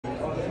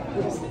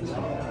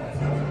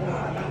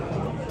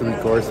3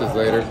 courses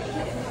later.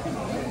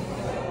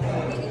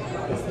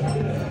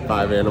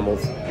 5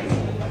 animals. 6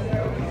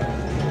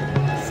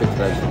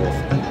 vegetables.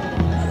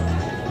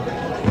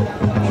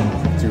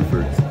 2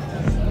 fruits.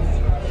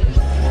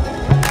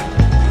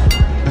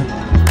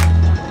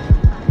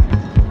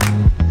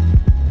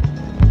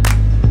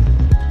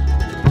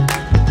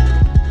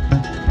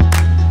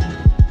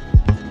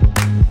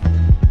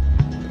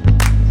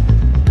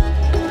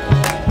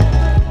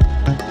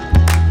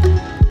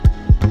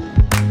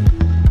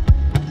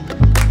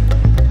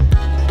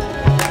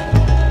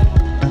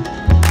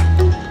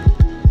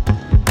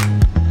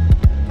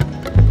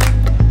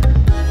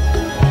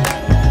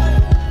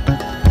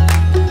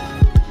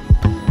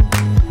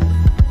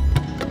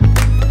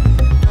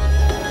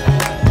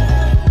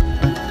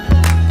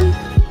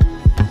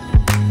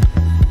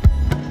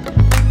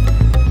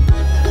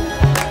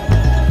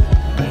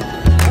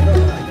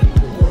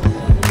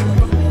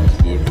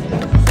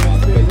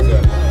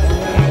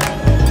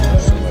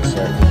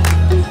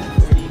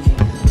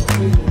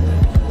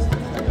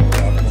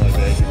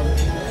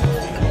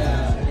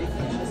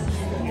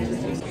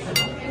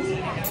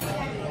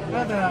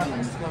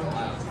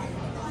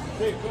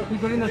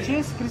 Pecorino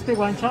cheese, crispy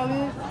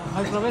guanciale,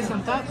 alcaves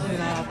on top,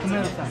 and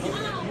tomato sauce.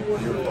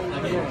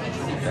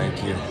 Thank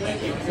you.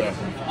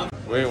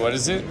 Wait, what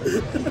is it?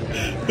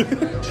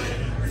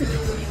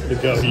 The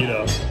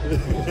Gojito.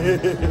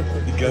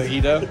 The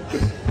Gojito?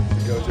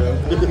 Gojo.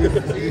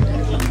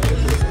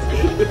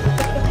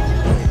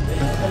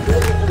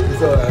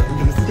 So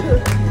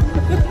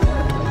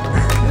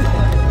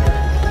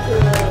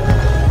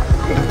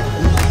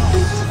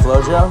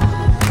Flojo?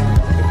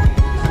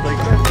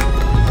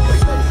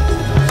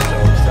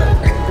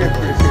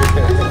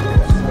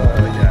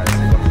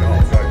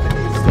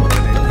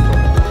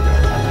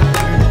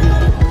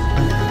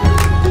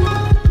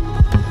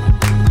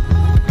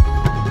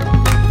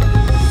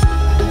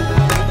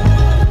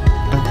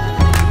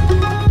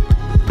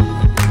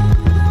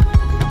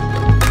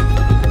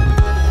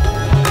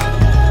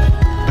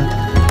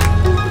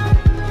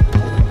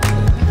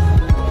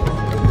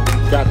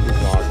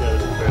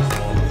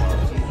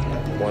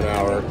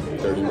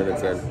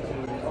 in.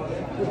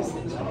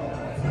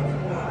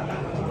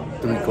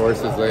 3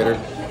 courses later.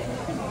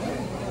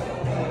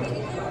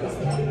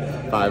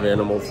 5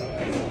 animals.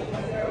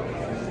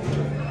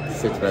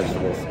 6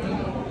 vegetables.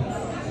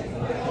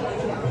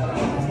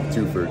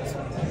 2 fruits.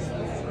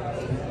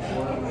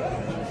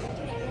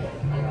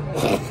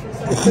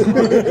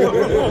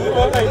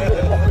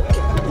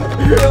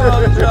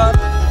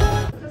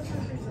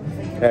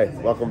 Hey,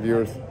 welcome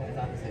viewers.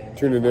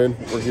 Tuning in.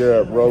 We're here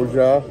at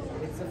Rioja.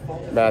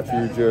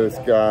 Matthew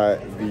just got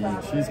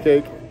the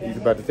cheesecake. He's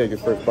about to take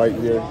his first bite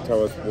here.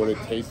 Tell us what it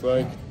tastes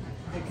like.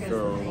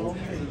 So,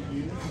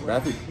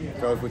 Matthew,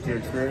 tell us what you're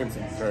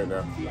experiencing right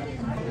now.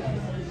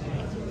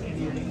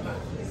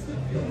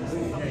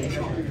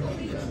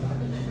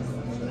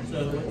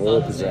 Well,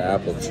 it's an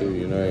apple too,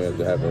 you know, you have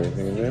to have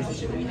everything in there.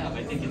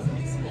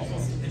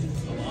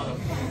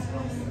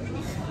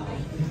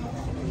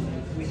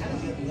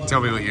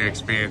 Tell me what you're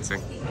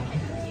experiencing.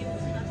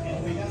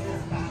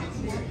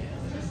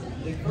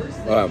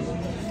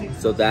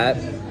 So that,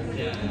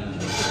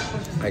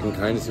 I can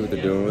kind of see what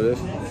they're doing with this.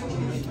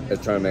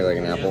 It's trying to make like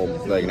an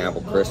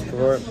apple crisp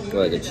for it, or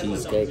like a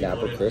cheesecake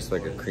apple crisp,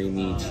 like a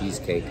creamy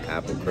cheesecake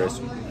apple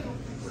crisp.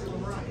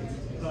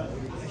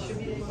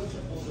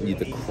 You need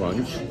the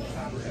crunch,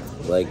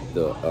 like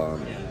the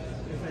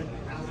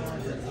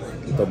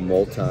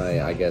multi,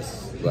 I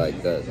guess,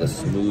 like the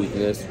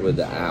smoothness with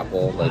the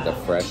apple, like the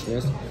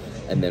freshness,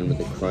 and then with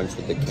the crunch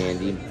with the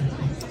candy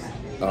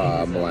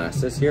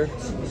molasses here.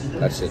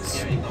 That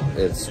shit's,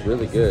 it's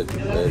really good.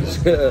 It's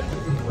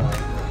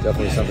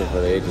definitely something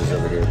for the ages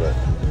over here, but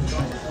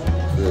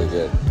it's really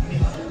good.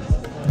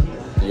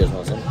 You guys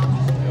want some? You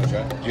want to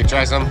try? You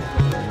try some?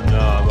 No,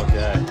 I'm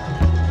okay.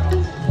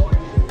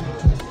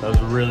 That was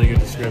a really good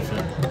description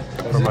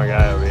from my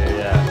guy over here,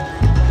 yeah.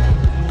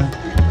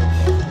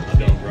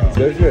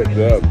 This shit's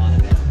good.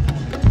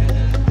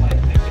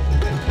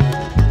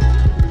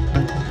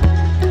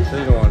 So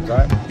you don't want to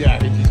try it? Yeah, I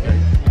think he's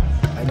great.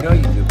 I know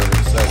you do, but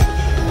it's like,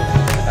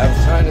 I was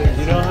trying to,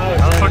 you know how I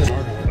was trying to...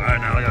 Alright,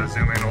 now I gotta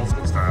zoom in old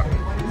school style.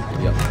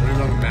 Yep. Put it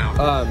on the mouth.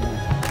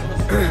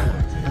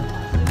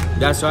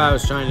 That's why I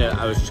was trying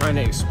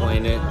to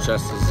explain it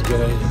just as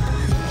good.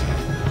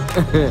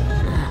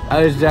 I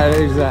was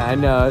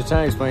trying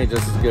to explain it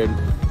just as good,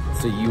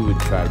 so you would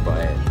try to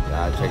buy it.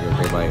 I'll take a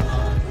big bite.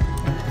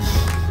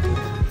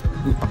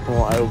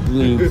 Oh, I'll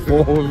lean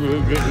forward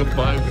and get a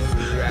bite.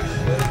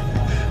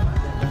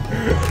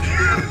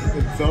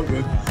 It's so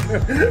good.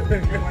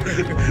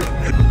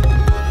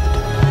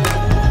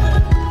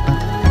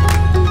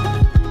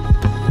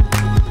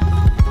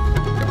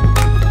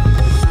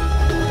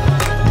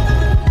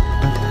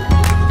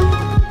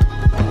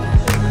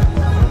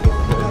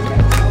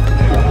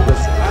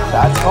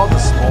 That's called the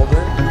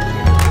smolder.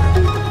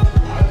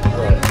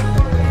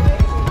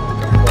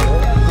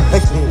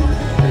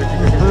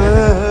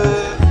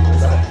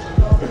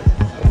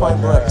 My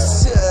butt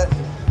shit.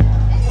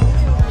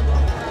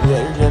 Yeah,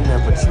 you're getting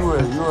there, but you were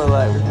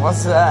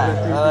what's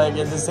that? Like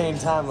at the same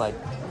time, like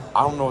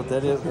I don't know what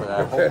that is, but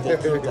I hope they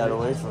keep that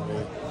away from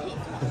me.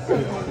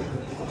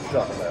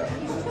 Stop that.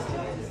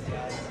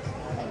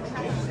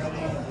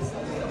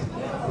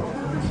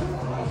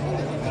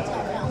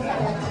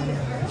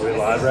 Are we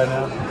live right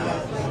now?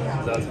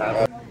 Is that what's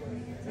happening?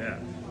 Yeah.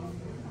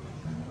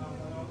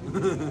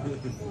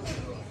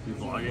 You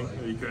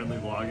vlogging? Are you currently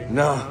vlogging?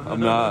 No, I'm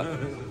not.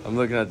 I'm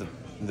looking at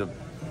the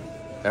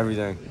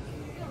everything.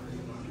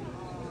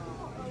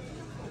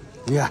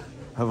 Yeah,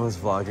 I was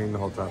vlogging the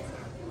whole time.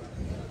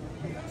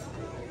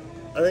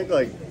 I think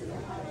like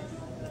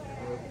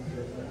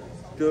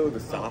go with the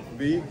soft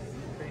beat,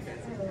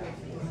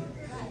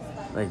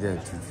 Like that.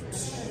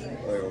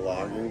 like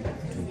logging.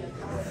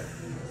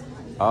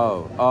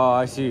 Oh,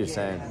 I see what you're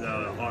saying.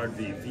 No, hard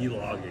V,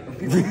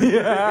 vlogging.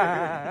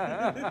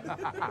 Yeah.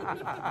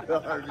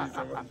 That'd be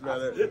so much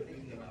better.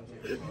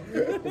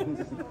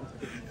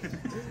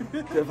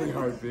 Definitely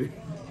hard beat.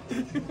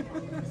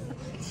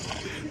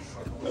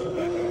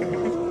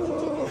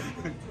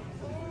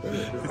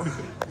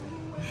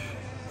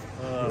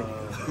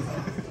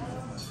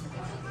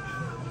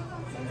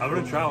 I'm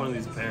gonna try one of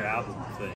these pear apple things.